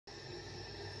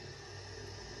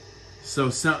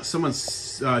Someone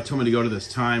told me to go to this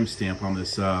timestamp on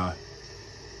this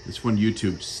this one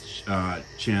YouTube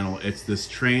channel. It's this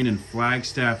train in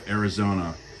Flagstaff,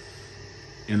 Arizona,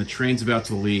 and the train's about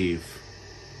to leave,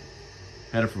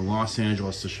 headed from Los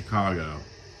Angeles to Chicago.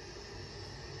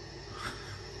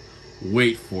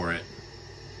 Wait for it.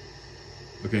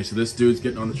 Okay, so this dude's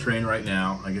getting on the train right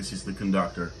now. I guess he's the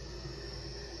conductor.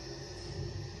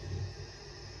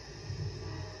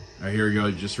 All right, here we go.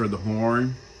 You just heard the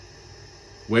horn.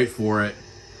 Wait for it.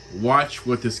 Watch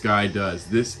what this guy does.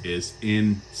 This is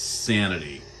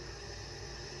insanity.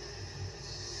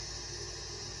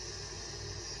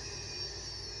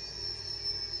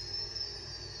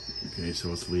 Okay,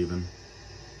 so it's leaving.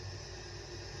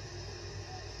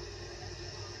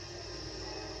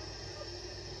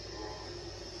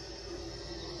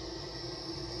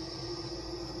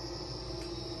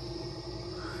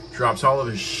 Drops all of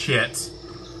his shit.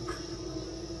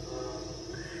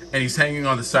 And he's hanging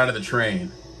on the side of the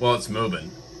train while it's moving.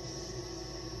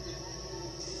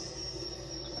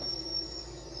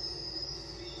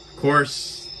 Of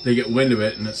course, they get wind of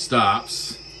it and it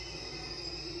stops.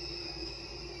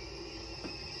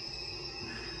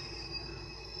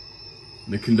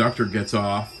 The conductor gets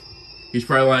off. He's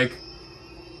probably like,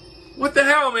 "What the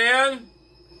hell, man?"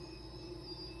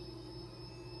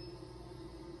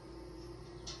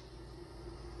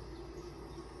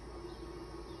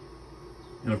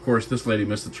 And of course, this lady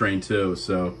missed the train too,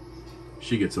 so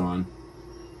she gets on.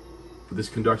 But this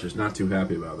conductor's not too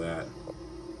happy about that.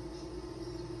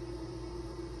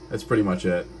 That's pretty much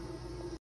it.